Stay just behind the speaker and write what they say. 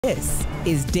This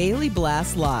is Daily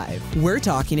Blast Live. We're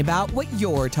talking about what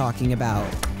you're talking about.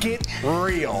 Get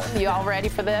real. You all ready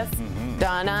for this?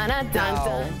 Dun dun dun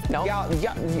dun. No.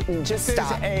 Y'all, just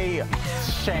stop. This is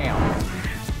a sham.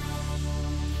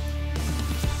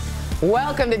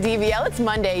 Welcome to DBL. It's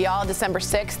Monday, y'all, December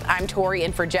 6th. I'm Tori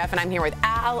in for Jeff, and I'm here with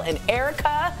Al and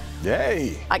Erica.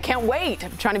 Yay. I can't wait.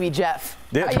 I'm trying to be Jeff.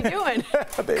 Yeah. How you doing?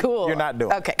 Cool. You're not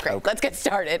doing. Okay, great. Let's get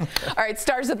started. All right,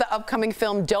 stars of the upcoming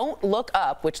film Don't Look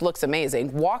Up, which looks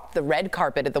amazing, walked the red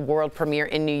carpet at the world premiere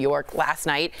in New York last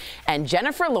night. And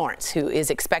Jennifer Lawrence, who is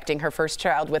expecting her first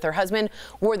child with her husband,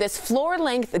 wore this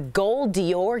floor-length gold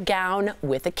Dior gown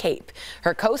with a cape.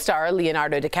 Her co-star,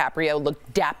 Leonardo DiCaprio,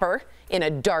 looked dapper in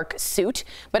a dark suit.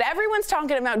 But everyone's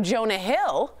talking about Jonah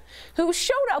Hill, who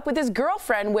showed up with his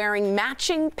girlfriend wearing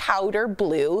matching powder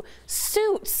blue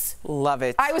suits. Love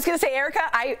it. I was going to say, Erica,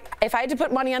 if I had to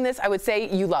put money on this, I would say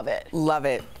you love it. Love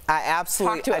it. I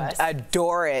absolutely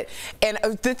adore it. And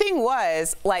the thing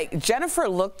was, like, Jennifer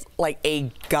looked like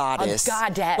a goddess. A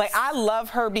goddess. Like, I love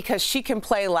her because she can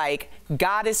play, like,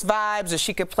 goddess vibes, or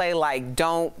she could play, like,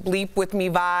 don't bleep with me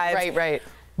vibes. Right, right.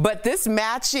 But this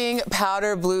matching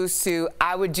powder blue suit,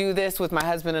 I would do this with my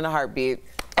husband in a heartbeat.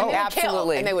 And Oh,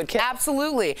 absolutely. And they would kill.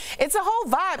 Absolutely. It's a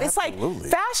whole vibe. Absolutely.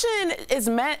 It's like fashion is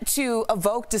meant to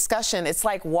evoke discussion. It's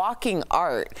like walking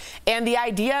art. And the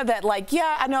idea that, like,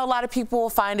 yeah, I know a lot of people will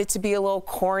find it to be a little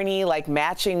corny, like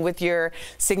matching with your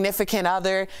significant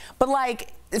other, but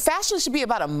like, fashion should be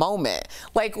about a moment.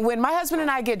 Like, when my husband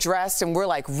and I get dressed and we're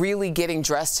like really getting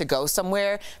dressed to go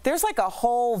somewhere, there's like a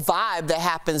whole vibe that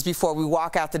happens before we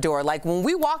walk out the door. Like, when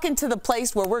we walk into the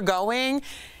place where we're going,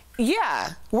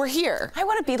 yeah, we're here. I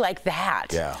want to be like that.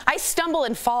 Yeah. I stumble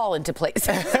and fall into places.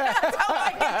 That's how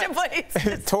I get to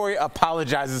places. Tori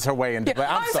apologizes her way into.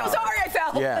 I'm so sorry I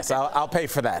fell. Yes, I'll pay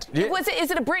for that. Yeah.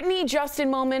 Is it a Britney Justin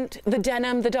moment? The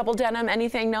denim, the double denim,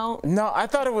 anything? No. No, I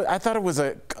thought it was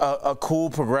a cool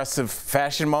progressive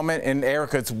fashion moment. And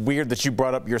Erica, it's weird that you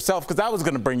brought up yourself, because I was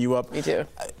going to bring you up. Me too.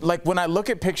 Like, when I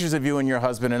look at pictures of you and your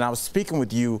husband, and I was speaking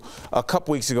with you a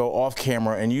couple weeks ago off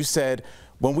camera, and you said,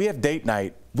 when we have date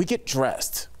night, we get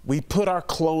dressed. We put our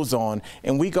clothes on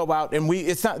and we go out, and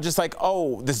it's not just like,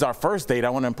 oh, this is our first date, I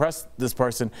want to impress this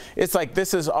person. It's like,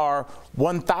 this is our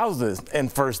 1000th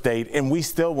and first date, and we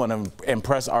still want to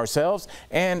impress ourselves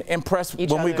and impress each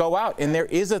when other. we go out. And there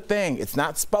is a thing, it's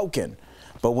not spoken,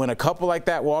 but when a couple like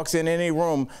that walks in any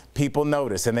room, people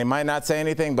notice, and they might not say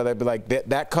anything, but they'd be like,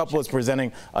 that couple is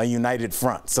presenting a united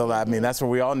front. So, I mean, that's where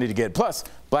we all need to get. Plus,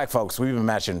 black folks, we've been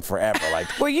matching forever. Like,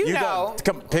 well, you know,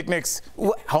 picnics,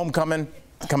 homecoming.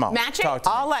 Come on, matching? talk to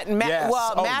me. All that, Yes.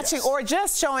 matching, Yes. or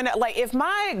just showing up. Like, if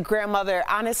my grandmother,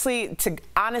 honest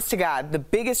to God, the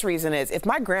biggest reason is if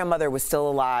my grandmother was still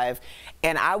alive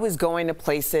and I was going to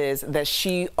places that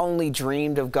she only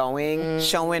dreamed of going,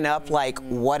 showing up like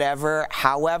whatever,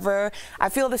 however, I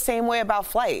feel the same way about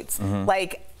flights.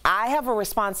 Like, I have a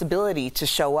responsibility to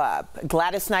show up.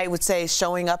 Gladys Knight would say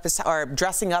showing up is, or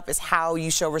dressing up is how you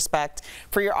show respect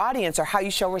for your audience, or how you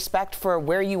show respect for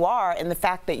where you are and the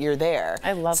fact that you're there.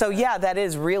 I love So that. yeah, that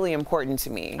is really important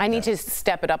to me. I need to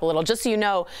step it up a little. Just so you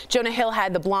know, Jonah Hill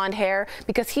had the blonde hair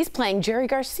because he's playing Jerry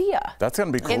Garcia. That's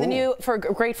going to be cool. In the new, for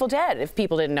Grateful Dead, if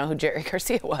people didn't know who Jerry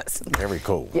Garcia was. Very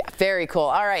cool. Yeah, very cool.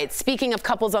 All right, speaking of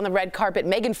couples on the red carpet,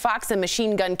 Megan Fox and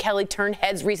Machine Gun Kelly turned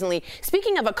heads recently.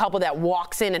 Speaking of a couple that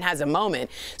walks in and has a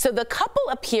moment. So the couple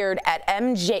appeared at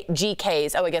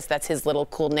MGK's, oh, I guess that's his little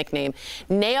cool nickname,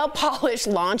 nail polish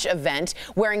launch event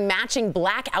wearing matching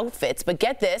black outfits. But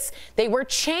get this, they were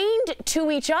chained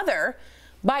to each other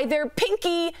by their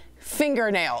pinky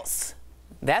fingernails.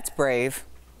 That's brave.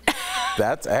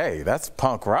 That's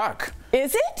punk rock.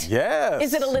 Is it? Yes.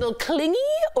 Is it a little clingy,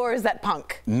 or is that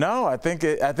punk? No, I think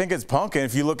it's punk, and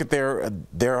if you look at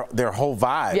their whole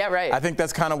vibe, yeah, right. I think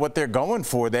that's kind of what they're going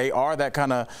for. They are that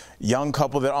kind of young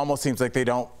couple that almost seems like they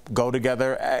don't go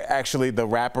together. Actually, the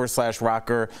rapper /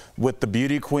 rocker with the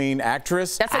beauty queen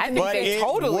actress. That's like, I think they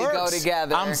totally go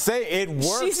together. I'm saying it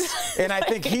works, and I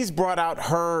think he's brought out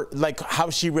her, like, how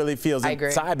she really feels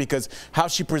inside, because how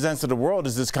she presents to the world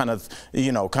is this kind of,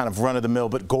 kind of run-of-the-mill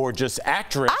but gorgeous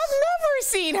actress. I've never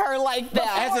seen her like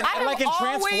that. Like in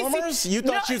Transformers? You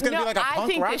thought she was going to be like a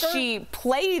punk rocker? I think that she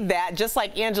played that just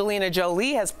like Angelina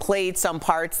Jolie has played some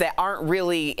parts that aren't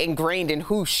really ingrained in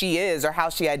who she is or how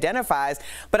she identifies.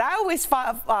 But I always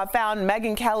found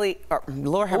Megan Kelly, or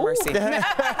Lord have mercy.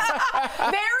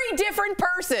 Very different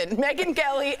person, Megan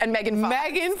Kelly and Megan Fox.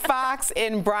 Megan Fox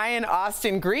and Brian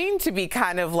Austin Green to be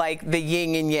kind of like the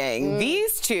yin and yang.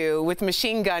 These two with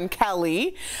Machine Gun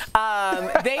Kelly,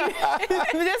 they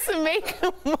just make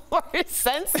make more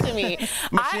sense to me.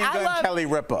 Machine Gun Kelly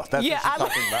ripoff. That's what she's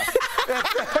talking about.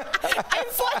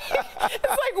 It's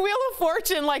like Wheel of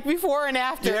Fortune, like before and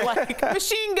after, like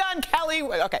Machine Gun Kelly.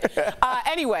 Okay.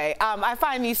 Anyway, I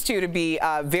find these two to be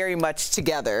very much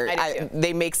together.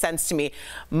 They make sense to me.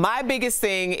 My biggest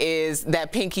thing is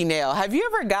that pinky nail. Have you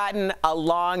ever gotten a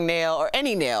long nail or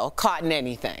any nail caught in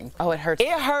anything? Oh, it hurts.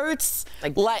 It hurts,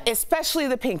 like especially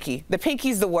the pinky. The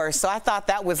pinky's the worst. So I thought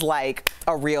that was like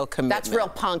a real commitment. That's real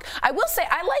punk. I will say,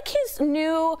 I like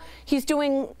he's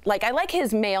doing, like, I like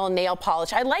his male nail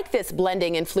polish. I like this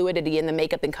blending and fluidity in the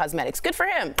makeup and cosmetics. Good for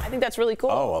him. I think that's really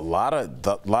cool. Oh, a lot of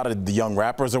the young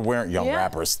rappers are wearing,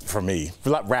 rappers for me,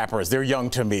 rappers, they're young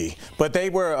to me, but they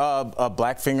wear a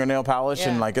black fingernail polish,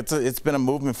 and like it's been a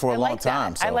movement for a long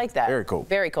time. So I like that. Very cool.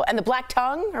 Very cool. And the black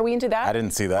tongue, are we into that? I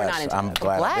didn't see that. We're not into I'm that.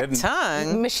 glad I didn't. Black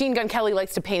tongue? Machine Gun Kelly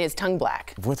likes to paint his tongue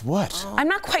black. With what? I'm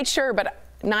not quite sure, but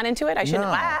not into it? I shouldn't.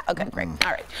 No. Okay, great.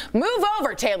 All right. Move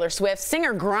over, Taylor Swift.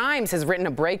 Singer Grimes has written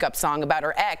a breakup song about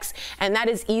her ex, and that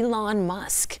is Elon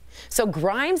Musk. So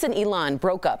Grimes and Elon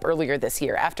broke up earlier this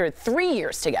year after 3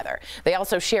 years together. They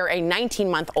also share a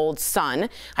 19-month-old son.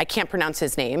 I can't pronounce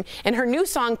his name. In her new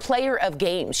song, Player of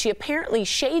Games, she apparently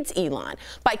shades Elon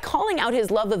by calling out his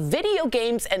love of video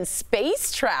games and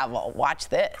space travel. Watch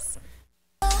this.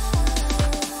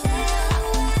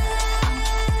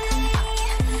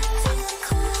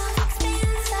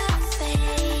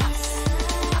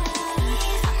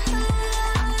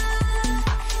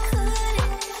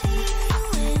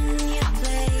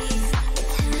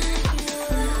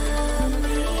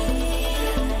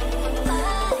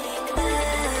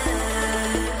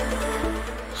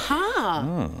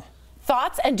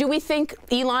 Thoughts? And do we think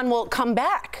Elon will come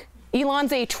back?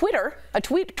 Elon's a tweeter.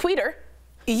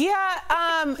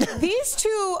 Yeah, these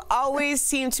two always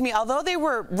seem to me, although they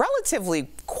were relatively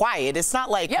quiet, it's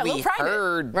not like we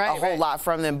heard a whole lot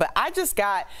from them, but I just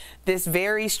got this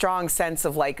very strong sense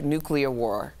of like nuclear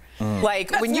war. Like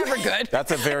That's when never good.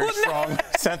 That's a very strong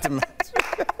sentiment.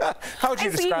 How would you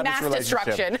describe this relationship?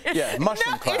 Destruction. Yeah,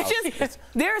 mushroom clouds. It's just,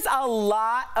 there's a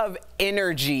lot of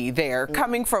energy there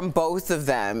coming from both of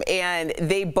them, and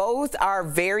they both are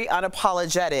very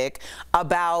unapologetic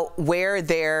about where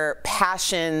their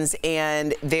passions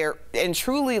and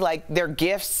truly like their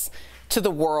gifts to the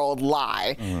world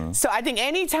lie. So I think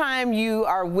anytime you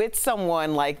are with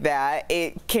someone like that,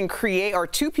 it can create, or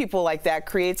two people like that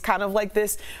creates kind of like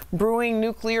this brewing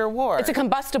nuclear war. It's a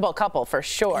combustible couple for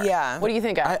sure. Yeah. What do you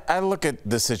think? I look at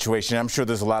this situation, I'm sure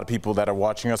there's a lot of people that are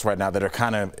watching us right now that are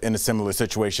kind of in a similar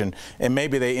situation, and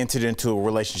maybe they entered into a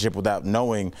relationship without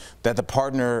knowing that the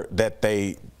partner that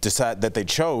they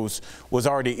chose was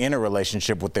already in a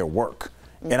relationship with their work.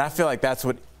 And I feel like that's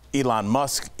what Elon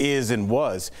Musk is and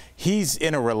was. He's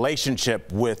in a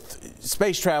relationship with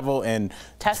space travel and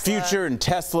future and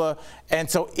Tesla. And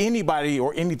so anybody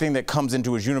or anything that comes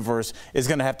into his universe is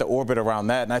going to have to orbit around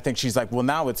that. And I think she's like, well,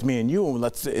 now it's me and you.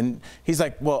 And he's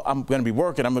like, well, I'm going to be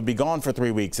working. I'm going to be gone for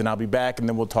 3 weeks and I'll be back. And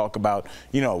then we'll talk about,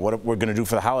 you know, what we're going to do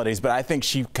for the holidays. But I think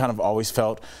she kind of always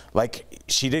felt like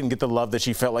she didn't get the love that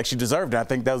she felt like she deserved. And I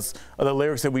think those are the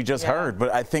lyrics that we just heard.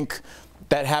 But I think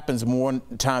that happens more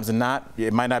times than not.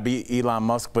 It might not be Elon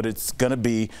Musk, but it's going to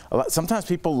be a lot. Sometimes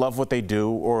people love what they do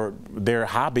or their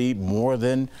hobby more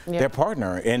than their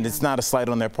partner. And it's not a slight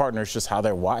on their partner. It's just how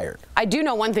they're wired. I do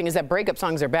know one thing is that breakup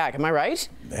songs are back. Am I right?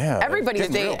 Yeah. Everybody's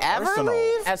Did they ever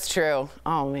leave? That's true.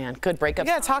 Oh, man. Good breakup.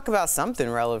 You got to talk about something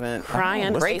relevant.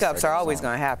 Crying. Breakups are always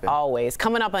going to happen. Always.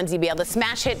 Coming up on DBL, the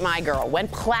smash hit My Girl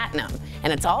went platinum.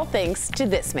 And it's all thanks to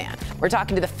this man. We're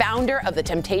talking to the founder of The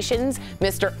Temptations,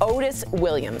 Mr. Otis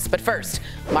Williams. But first,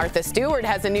 Martha Stewart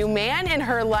has a new man in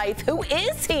her life. Who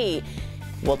is he?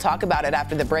 We'll talk about it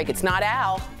after the break. It's not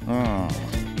Al.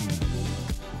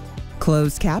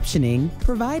 Closed captioning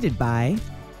provided by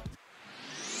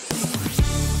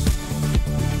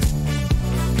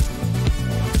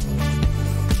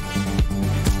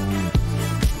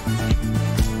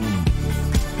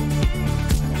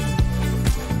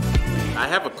I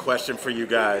have a question for you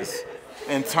guys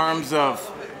in terms of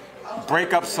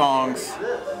breakup songs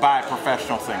by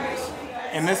professional singers.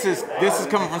 And this is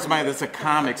coming from somebody that's a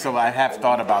comic, so I have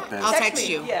thought about this. I'll text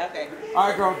you. Yeah, okay. All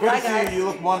right, girl, good to see you. You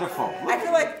look wonderful. I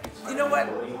feel like, you know what?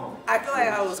 I feel like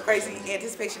I was crazy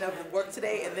anticipation of the work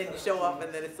today, and then you show up,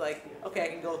 and then it's like, okay, I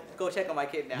can go check on my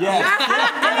kid now.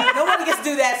 Yes. Nobody gets to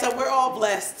do that, so we're all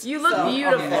blessed. You look So,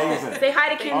 beautiful. Amazing. Say hi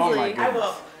to Kinsley. Oh my I goodness.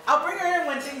 will. I'll bring her in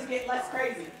when things get less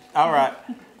crazy. All right.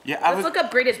 Yeah, Let's look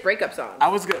up greatest breakup songs. I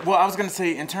was gonna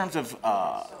say in terms of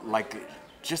like,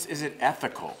 just is it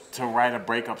ethical to write a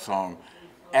breakup song,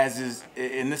 and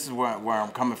this is where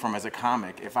I'm coming from as a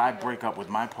comic. If I break up with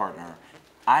my partner,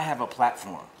 I have a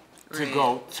platform to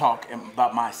go talk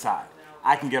about my side.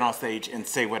 I can get on stage and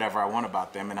say whatever I want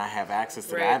about them, and I have access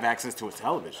to that. I have access to a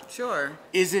television. Sure.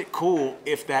 Is it cool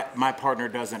if my partner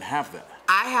doesn't have that?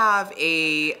 I have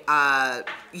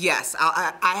yes,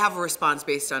 I have a response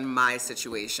based on my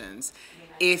situations.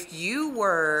 If you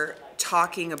were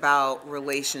talking about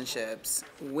relationships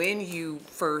when you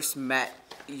first met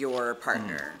your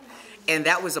partner, and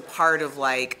that was a part of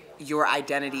like your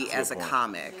identity as a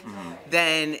comic,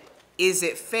 then is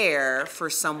it fair for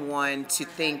someone to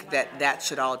think that that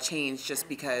should all change just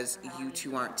because you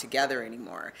two aren't together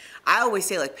anymore? I always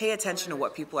say, like, pay attention to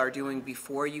what people are doing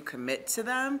before you commit to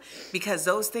them, because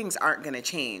those things aren't going to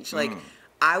change. Like,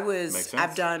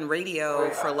 I've done radio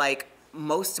for like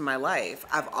most of my life.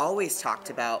 I've always talked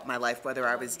about my life, whether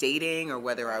I was dating or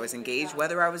whether I was engaged,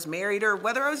 whether I was married or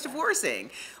whether I was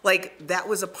divorcing. Like, that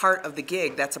was a part of the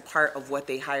gig. That's a part of what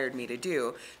they hired me to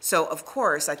do. So, of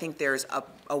course, I think there's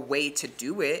a way to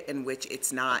do it in which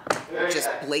it's not just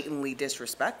blatantly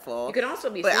disrespectful. You could also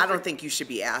be but I don't think you should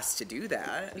be asked to do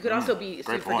that. You could also be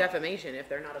sued for defamation if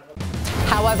they're not a...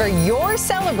 However, you're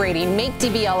celebrating. Make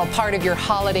DBL a part of your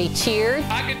holiday cheer.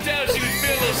 I can tell she was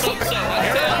feeling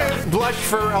something. Blush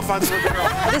for Alfonso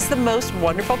Ribeiro. This is the most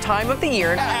wonderful time of the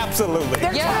year. Absolutely.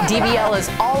 Yeah. DBL is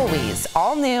always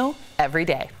all new every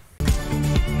day.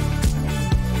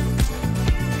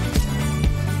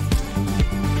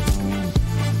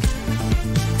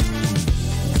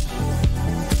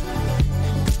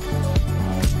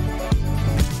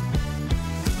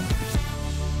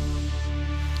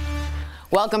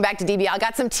 Welcome back to DBL.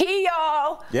 Got some tea,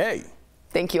 y'all. Yay.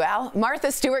 Thank you, Al.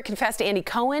 Martha Stewart confessed to Andy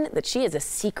Cohen that she is a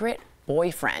secret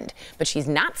boyfriend, but she's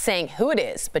not saying who it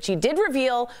is. But she did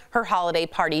reveal her holiday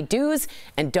party do's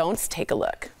and don'ts. Take a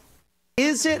look.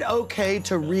 Is it okay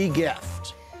to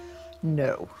re-gift?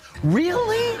 No.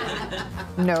 Really?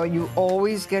 No, you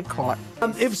always get caught.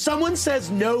 If someone says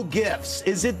no gifts,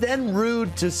 is it then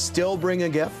rude to still bring a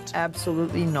gift?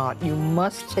 Absolutely not. You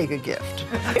must take a gift.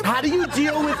 How do you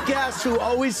deal with guests who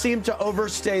always seem to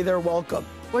overstay their welcome?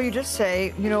 Well, you just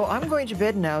say, you know, I'm going to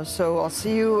bed now, so I'll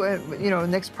see you at,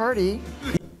 next party.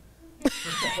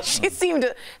 She seemed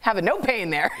to have a no pain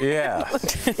there. Yeah.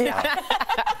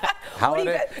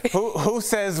 Holiday. Who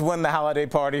says when the holiday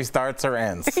party starts or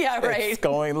ends? Yeah, right.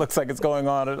 Looks like it's going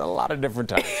on at a lot of different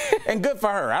times. And good for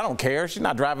her. I don't care. She's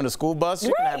not driving a school bus.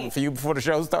 She can have it for you before the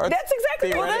show starts. That's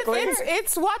exactly Well,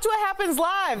 it's watch what happens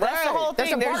live. That's the whole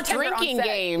thing. There's drinking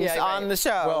games on the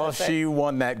show. Well, she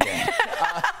won that game.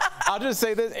 I'll just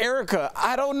say this, Erica,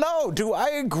 I don't know. Do I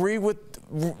agree with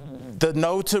the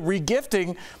no to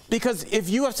regifting? Because if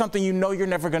you have something you know you're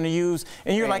never going to use,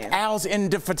 and you're like, Al's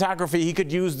into photography, he could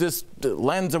use this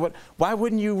lens or what, why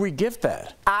wouldn't you regift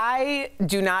that? I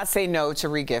do not say no to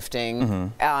regifting.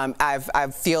 I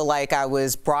feel like I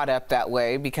was brought up that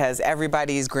way because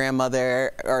everybody's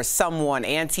grandmother or someone,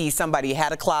 auntie, somebody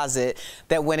had a closet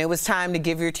that when it was time to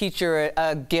give your teacher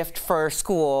a gift for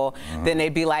school, then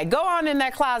they'd be like, go on in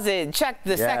that closet, check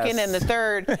the second and the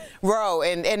third row,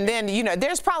 and then,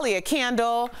 there's probably a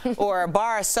candle or a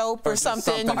bar of soap or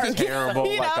something. Terrible,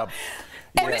 like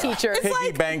a teacher. Piggy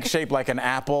like, bank shaped like an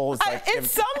apple.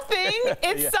 It's something.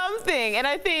 It's something. And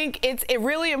I think it's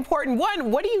really important. One,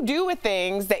 what do you do with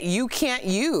things that you can't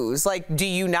use? Like, do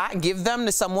you not give them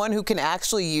to someone who can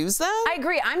actually use them? I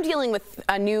agree. I'm dealing with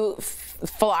a new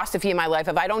philosophy in my life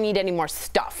of I don't need any more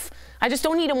stuff. I just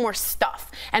don't need any more stuff.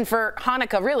 And for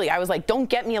Hanukkah, really, I was like, don't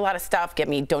get me a lot of stuff. Get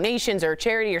me donations or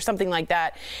charity or something like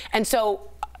that. And so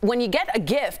when you get a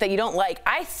gift that you don't like,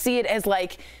 I see it as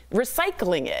like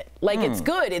recycling it. Like it's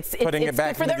good. It's putting it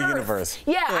back for into the the earth. universe.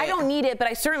 Yeah, I don't need it, but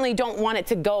I certainly don't want it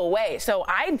to go away. So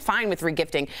I'm fine with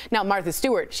regifting. Now, Martha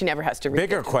Stewart, she never has to regift.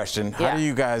 Bigger question, how do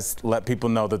you guys let people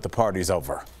know that the party's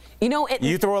over?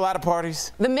 You throw a lot of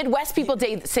parties? The Midwest people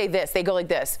say this. They go like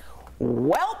this,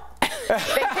 well, they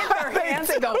hit their hands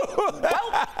and go,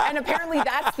 well, and apparently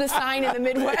that's the sign in the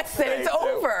Midwest that it's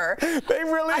over. They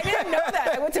really I didn't know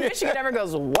that. I went to Michigan, everyone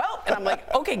goes, well, and I'm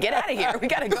like, okay, get out of here. We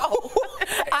gotta go.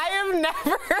 I have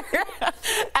never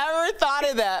ever thought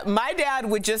of that. My dad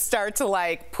would just start to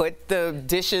like put the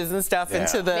dishes and stuff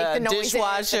into the noises,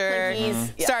 dishwasher,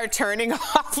 start turning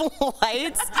off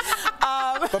lights.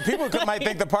 But people might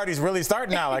think the party's really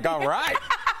starting now, like, all right.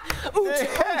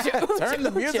 Turn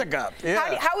the music up.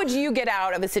 Yeah. How would you get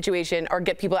out of a situation or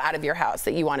get people out of your house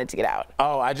that you wanted to get out?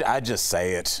 Oh, I just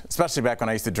say it. Especially back when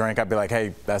I used to drink, I'd be like,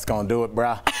 hey, that's gonna do it,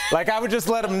 bruh. Like, I would just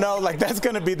let them know, like, that's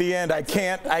gonna be the end.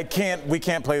 We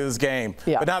can't play this game.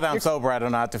 Yeah. But now that I'm sober, I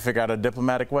don't know how to figure out a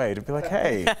diplomatic way to be like,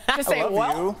 hey, just say,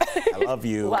 you. I love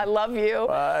you. Well, I love you.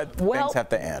 But things have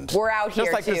to end. We're out here,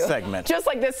 just like this segment. Just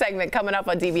like this segment coming up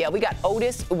on DBL. We got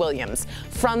Otis Williams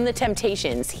from The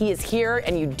Temptations. He is here,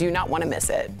 and you do not want to miss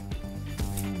it.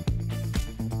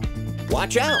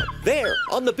 Watch out, there,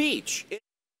 on the beach.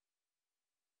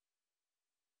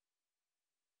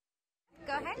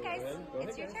 Go ahead, guys.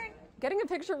 It's your turn. Getting a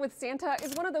picture with Santa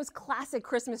is one of those classic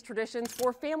Christmas traditions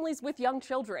for families with young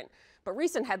children. But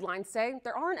recent headlines say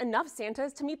there aren't enough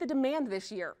Santas to meet the demand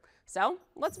this year. So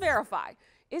let's verify.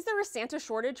 Is there a Santa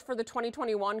shortage for the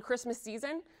 2021 Christmas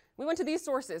season? We went to these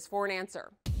sources for an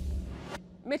answer.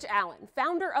 Mitch Allen,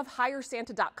 founder of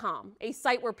HireSanta.com, a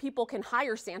site where people can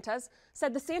hire Santas,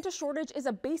 said the Santa shortage is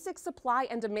a basic supply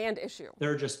and demand issue.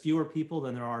 There are just fewer people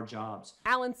than there are jobs.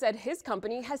 Allen said his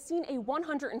company has seen a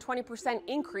 120%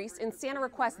 increase in Santa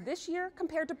requests this year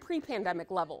compared to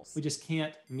pre-pandemic levels. We just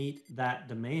can't meet that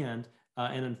demand.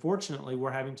 And unfortunately,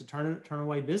 we're having to turn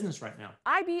away business right now.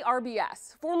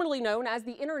 IBRBS, formerly known as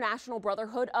the International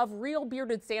Brotherhood of Real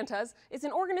Bearded Santas, is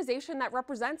an organization that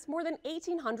represents more than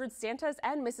 1,800 Santas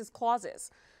and Mrs. Clauses.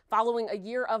 Following a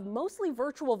year of mostly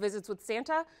virtual visits with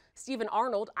Santa, Stephen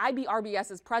Arnold,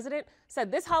 IBRBS's president,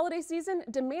 said this holiday season,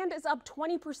 demand is up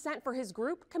 20% for his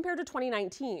group compared to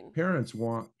 2019. Parents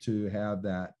want to have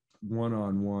that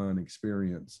one-on-one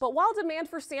experience. But while demand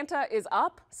for Santa is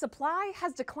up, supply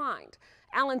has declined.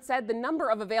 Allen said the number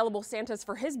of available Santas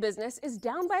for his business is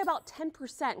down by about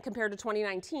 10% compared to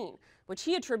 2019, which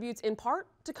he attributes in part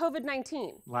to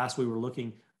COVID-19. Last we were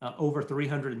looking, over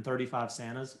 335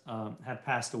 Santas have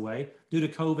passed away due to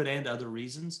COVID and other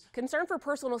reasons. Concern for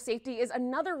personal safety is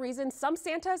another reason some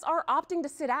Santas are opting to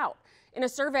sit out. In a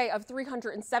survey of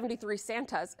 373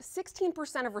 Santas,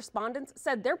 16% of respondents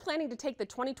said they're planning to take the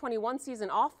 2021 season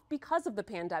off because of the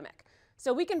pandemic.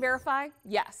 So we can verify,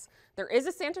 yes, there is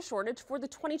a Santa shortage for the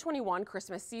 2021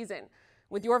 Christmas season.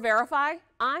 With your Verify,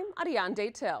 I'm Ariane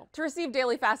Till. To receive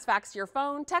daily fast facts to your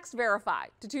phone, text Verify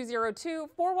to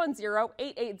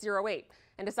 202-410-8808.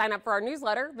 And to sign up for our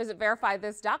newsletter, visit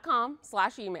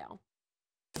verifythis.com/email.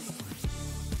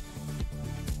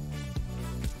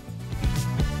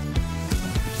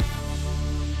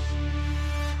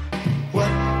 What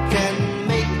can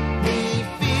make me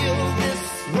feel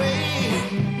this way?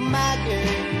 My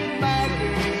girl, my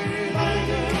girl, my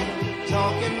girl,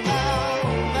 talking about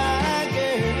my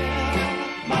girl,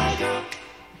 my girl.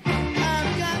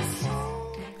 I've got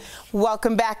so...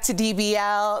 Welcome back to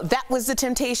DBL. That was the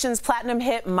Temptations' platinum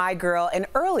hit, My Girl. And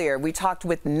earlier, we talked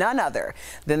with none other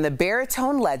than the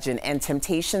baritone legend and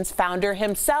Temptations founder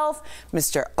himself,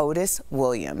 Mr. Otis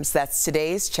Williams. That's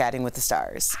today's Chatting with the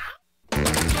Stars.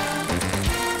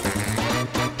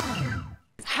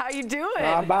 How you doing?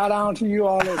 I bow down to you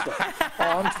all this way. Oh,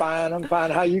 I'm fine. I'm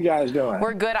fine. How you guys doing?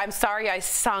 We're good. I'm sorry I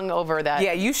sung over that.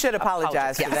 Yeah, you should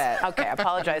apologize for that. Okay, I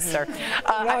apologize, sir.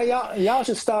 Y'all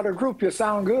should start a group. You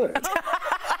sound good.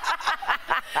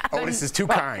 Otis is too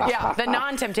kind. Yeah, the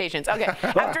non-Temptations. Okay,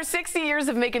 after 60 years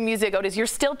of making music, Otis, you're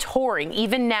still touring,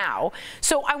 even now.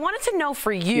 So I wanted to know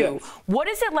for you, what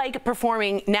is it like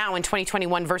performing now in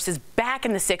 2021 versus back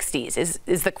in the 60s?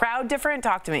 Is the crowd different?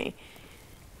 Talk to me.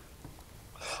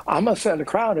 I must say the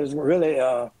crowd is really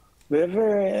they're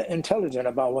very intelligent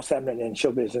about what's happening in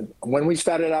show business. When we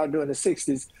started out during the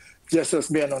 60s, just us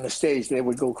being on the stage, they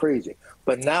would go crazy.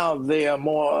 But now they are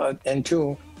more in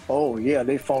tune. Oh, yeah,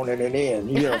 they phoning it in,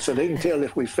 you know, so they can tell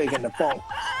if we're faking the funk,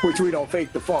 which we don't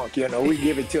fake the funk, you know. We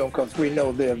give it to them because we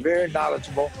know they're very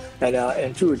knowledgeable and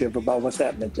intuitive about what's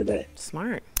happening today.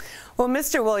 Smart. Well,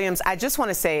 Mr. Williams, I just want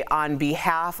to say on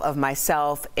behalf of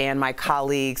myself and my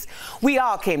colleagues, we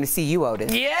all came to see you,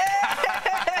 Otis. Yeah!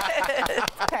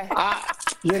 Okay.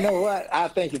 You know what? I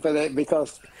thank you for that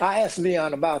because I asked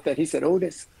Leon about that. He said,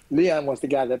 Otis, Leon was the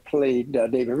guy that played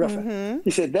David Ruffin. Mm-hmm.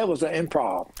 He said, that was an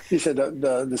improv. He said,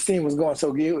 the scene was going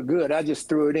so good, I just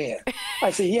threw it in.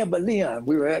 I said, yeah, but Leon,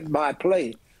 we were at my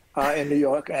play in New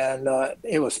York, and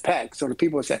it was packed. So the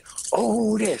people were saying,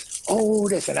 oh, this.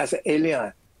 And I said, hey,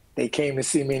 Leon, they came to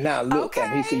see me now. Look,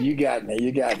 and he said, you got me.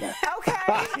 Okay,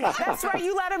 that's right.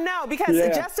 You let him know because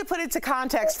just to put it to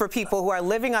context for people who are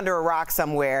living under a rock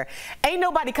somewhere, ain't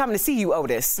nobody coming to see you,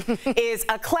 Otis, is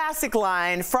a classic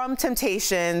line from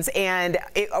Temptations and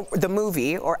the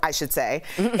movie, or I should say.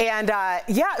 And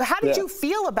how did you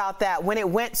feel about that when it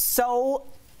went so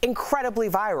incredibly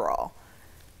viral?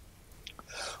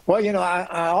 Well, you know,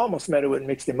 I almost met it with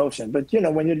mixed emotions, but you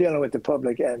know, when you're dealing with the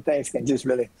public and things can just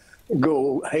really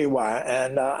go haywire,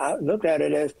 and I looked at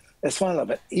it as fun of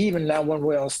it. Even now when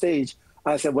we're on stage,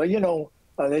 I said, well, you know,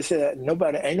 they said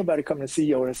ain't nobody coming to see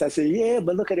you. I said, yeah,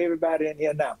 but look at everybody in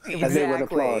here now. Exactly. And they would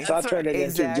applaud. So I turned it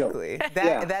into a joke.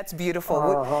 That's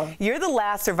beautiful. You're the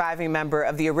last surviving member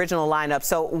of the original lineup.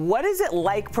 So what is it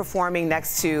like performing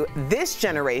next to this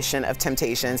generation of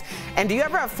Temptations? And do you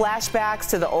ever have flashbacks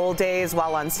to the old days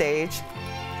while on stage?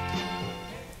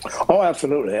 Oh,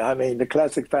 absolutely. I mean, the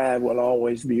Classic Five will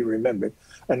always be remembered.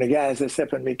 And the guys that's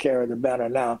helping me carry the banner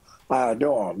now, I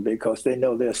adore them because they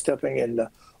know they're stepping in the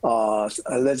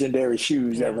legendary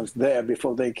shoes that was there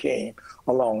before they came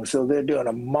along. So they're doing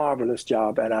a marvelous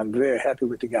job, and I'm very happy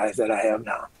with the guys that I have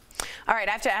now. All right,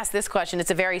 I have to ask this question.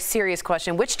 It's a very serious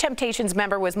question. Which Temptations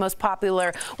member was most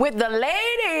popular with the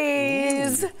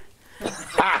ladies?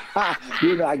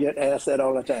 You know, I get asked that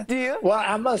all the time. Do you? Well,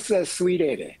 I must say Sweet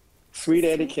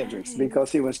Eddie Kendricks,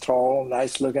 because he was tall,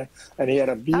 nice looking, and he had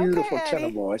a beautiful tenor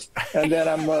voice. And then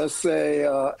I must say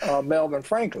Melvin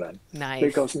Franklin,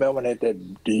 because Melvin had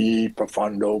that deep,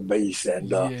 profundo bass, and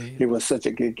he was such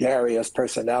a gregarious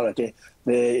personality.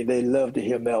 They loved to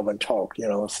hear Melvin talk, you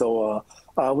know. So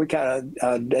we kind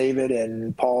of, David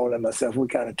and Paul and myself, we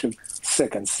kind of took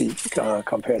second seats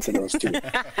compared to those two.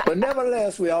 But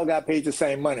nevertheless, we all got paid the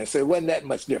same money, so it wasn't that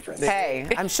much difference. Hey,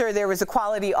 I'm sure there was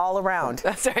equality all around.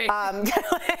 That's right.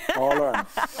 All around.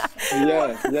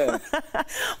 Yeah.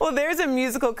 Well, there's a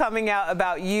musical coming out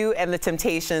about you and the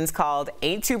Temptations called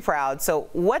Ain't Too Proud. So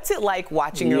what's it like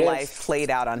watching your life played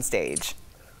out on stage?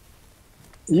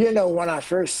 You know, when I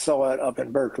first saw it up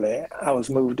in Berkeley, I was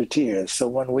moved to tears. So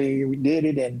when we did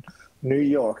it in New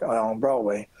York on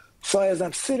Broadway, so as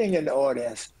I'm sitting in the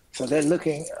audience, so they're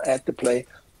looking at the play,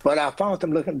 but I found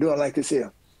them doing like this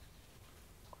here,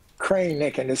 crane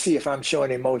necking to see if I'm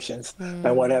showing emotions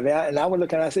and whatever. And I would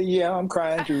look and I said, yeah, I'm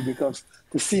crying too, because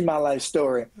to see my life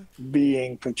story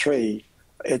being portrayed,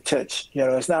 it touched. You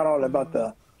know, it's not all about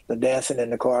the dancing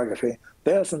and the choreography.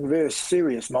 There are some very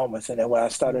serious moments in there where I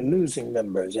started losing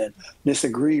members and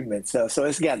disagreements. So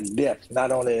it's got depth,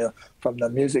 not only from the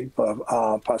music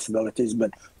possibilities,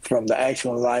 but from the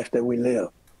actual life that we live.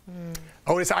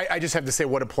 Otis, I just have to say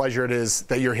what a pleasure it is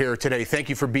that you're here today. Thank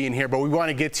you for being here. But we want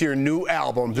to get to your new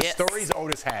album, The Stories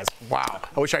Otis Has. Wow.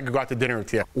 I wish I could go out to dinner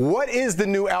with you. What is the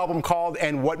new album called,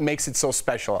 and what makes it so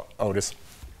special, Otis?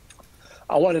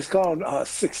 Well, it's called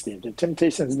 60. The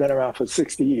Temptations has been around for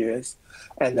 60 years.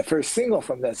 And the first single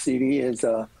from that CD is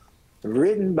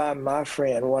written by my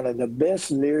friend, one of the best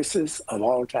lyricists of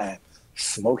all time,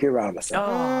 Smokey Robinson.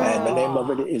 And the name of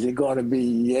it, is it going to be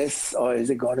yes or is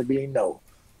it going to be no?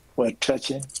 Where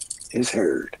touching is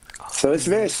heard. So it's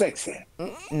very sexy.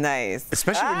 Nice.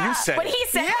 Especially when you said it. But he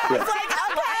said it. I was like, okay,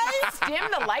 dim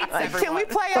the lights, everyone. Can we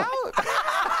play out?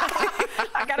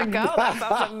 I gotta go. That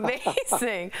sounds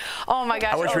amazing. Oh my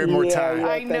gosh. I wish we had more time.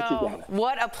 I know.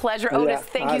 What a pleasure. Otis,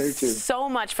 thank you so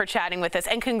much for chatting with us.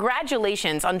 And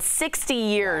congratulations on 60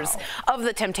 years of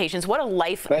the Temptations. What a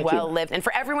life well lived. And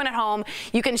for everyone at home,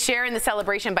 you can share in the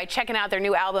celebration by checking out their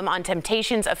new album on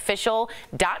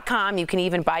temptationsofficial.com. You can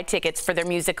even buy tickets for their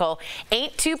musical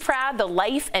Ain't Too Proud, The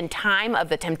Life and Time of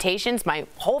the Temptations. My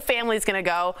whole family's gonna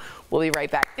go. We'll be right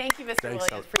back. Thank you, Mr.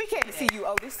 Williams. We can't see you,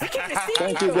 Otis. We can't see you.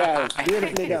 Thank you, guys.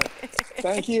 Beautifully done.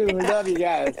 Thank you. We love you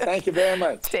guys. Thank you very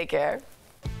much. Take care.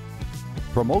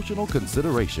 Promotional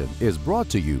consideration is brought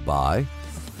to you by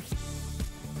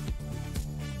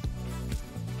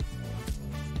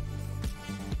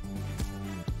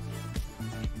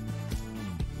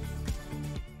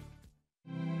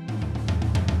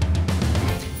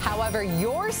However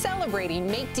you're celebrating,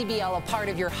 make DBL a part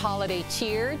of your holiday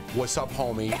cheer. What's up,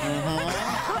 homie?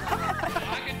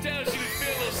 I can tell she was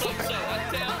feeling a little something, I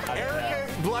tell. Erica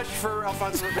blushed for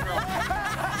Alfonso Ribeiro.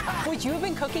 Would you have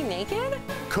been cooking naked?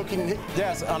 Cooking,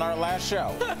 yes, on our last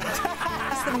show.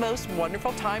 It's the most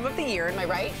wonderful time of the year, am I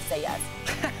right? Say yes.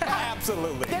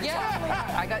 Absolutely.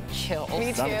 Yeah. I got chills.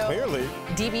 Me too. Clearly.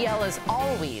 DBL is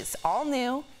always all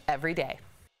new every day.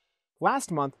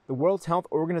 Last month, the World Health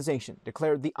Organization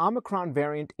declared the Omicron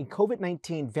variant a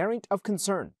COVID-19 variant of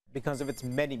concern because of its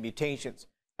many mutations.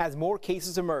 As more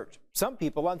cases emerge, some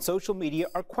people on social media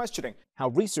are questioning how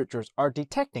researchers are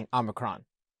detecting Omicron.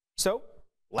 So,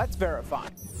 let's verify.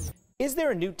 Is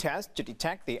there a new test to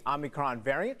detect the Omicron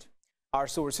variant? Our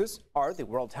sources are the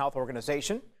World Health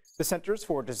Organization, the Centers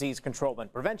for Disease Control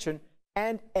and Prevention,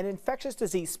 and an infectious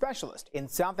disease specialist in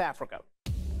South Africa.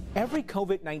 Every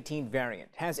COVID-19 variant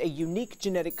has a unique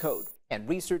genetic code, and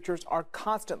researchers are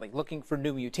constantly looking for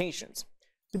new mutations.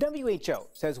 The WHO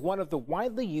says one of the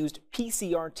widely used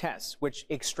PCR tests, which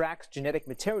extracts genetic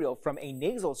material from a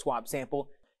nasal swab sample,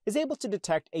 is able to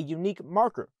detect a unique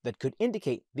marker that could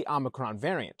indicate the Omicron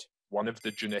variant. One of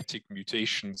the genetic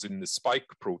mutations in the spike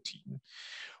protein,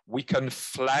 we can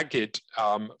flag it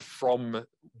from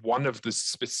one of the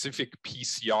specific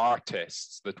PCR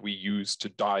tests that we use to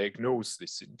diagnose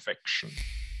this infection.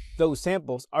 Those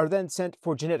samples are then sent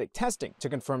for genetic testing to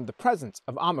confirm the presence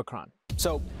of Omicron.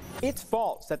 So it's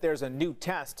false that there's a new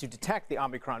test to detect the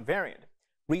Omicron variant.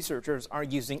 Researchers are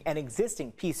using an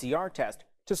existing PCR test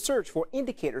to search for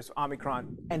indicators of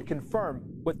Omicron and confirm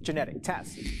with genetic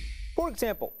tests. For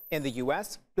example, in the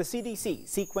U.S., the CDC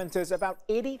sequences about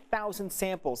 80,000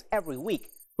 samples every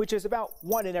week, which is about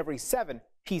 1 in every 7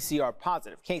 PCR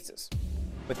positive cases.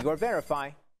 With Your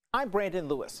Verify, I'm Brandon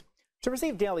Lewis. To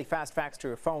receive daily fast facts to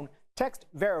your phone, text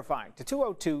VERIFY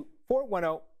to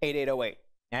 202-410-8808.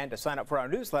 And to sign up for our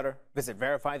newsletter, visit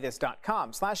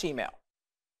verifythis.com/email.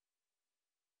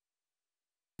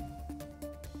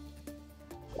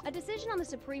 A decision on the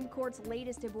Supreme Court's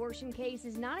latest abortion case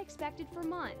is not expected for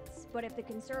months, but if the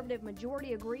conservative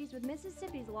majority agrees with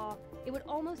Mississippi's law, it would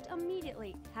almost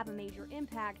immediately have a major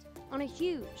impact on a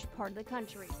huge part of the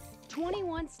country.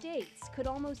 21 states could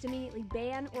almost immediately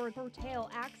ban or curtail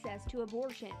access to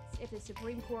abortions if the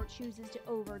Supreme Court chooses to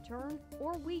overturn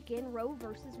or weaken Roe v.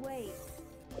 Wade.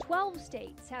 12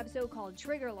 states have so-called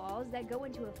trigger laws that go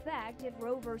into effect if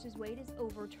Roe v. Wade is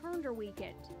overturned or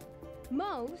weakened.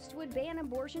 Most would ban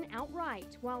abortion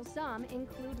outright, while some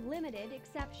include limited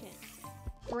exceptions.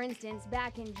 For instance,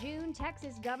 back in June,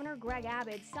 Texas Governor Greg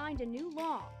Abbott signed a new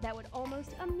law that would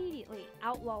almost immediately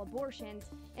outlaw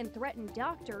abortions and threaten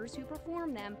doctors who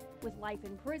perform them with life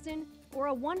in prison or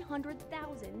a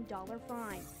 $100,000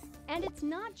 fine. And it's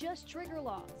not just trigger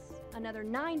laws. Another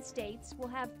 9 states will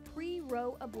have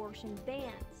pre-Roe abortion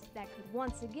bans that could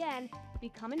once again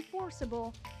become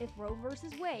enforceable if Roe v.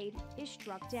 Wade is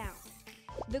struck down.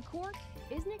 The court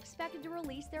isn't expected to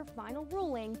release their final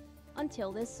ruling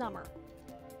until this summer.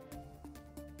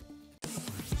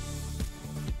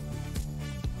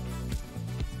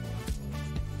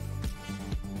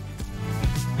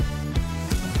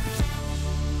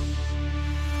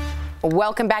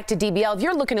 Welcome back to DBL. If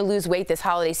you're looking to lose weight this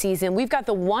holiday season, we've got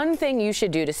the one thing you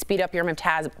should do to speed up your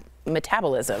metabolism.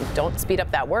 Don't speed up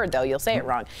that word, though. You'll say it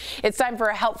wrong. It's time for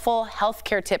a helpful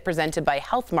healthcare tip presented by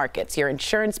Health Markets, your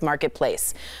insurance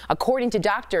marketplace. According to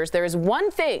doctors, there is one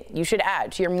thing you should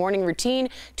add to your morning routine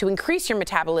to increase your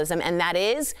metabolism, and that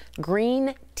is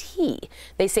green tea.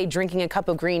 They say drinking a cup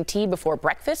of green tea before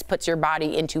breakfast puts your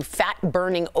body into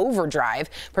fat-burning overdrive,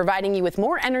 providing you with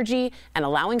more energy and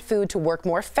allowing food to work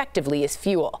more effectively as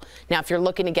fuel. Now, if you're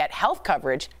looking to get health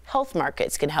coverage, Health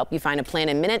Markets can help you find a plan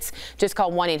in minutes. Just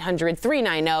call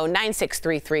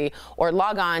 1-800-390-9633 or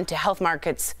log on to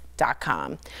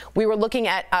healthmarkets.com. We were looking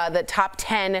at the top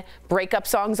 10 breakup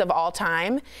songs of all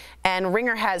time, and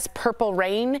Ringer has Purple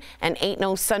Rain and Ain't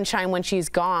No Sunshine When She's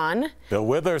Gone. Bill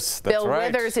Withers, that's right. Bill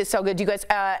Withers is so good. Do you guys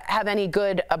have any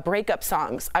good breakup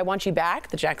songs? I Want You Back,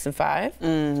 the Jackson 5.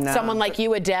 No. Someone Like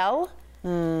You, Adele.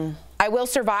 I Will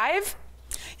Survive.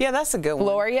 Yeah, that's a good one.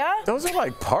 Gloria. Those are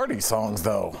like party songs,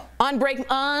 though. Unbreak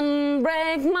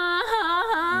My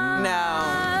Heart.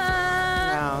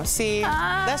 No. See,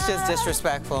 that's just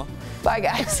disrespectful. Bye,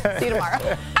 guys. See you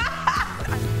tomorrow.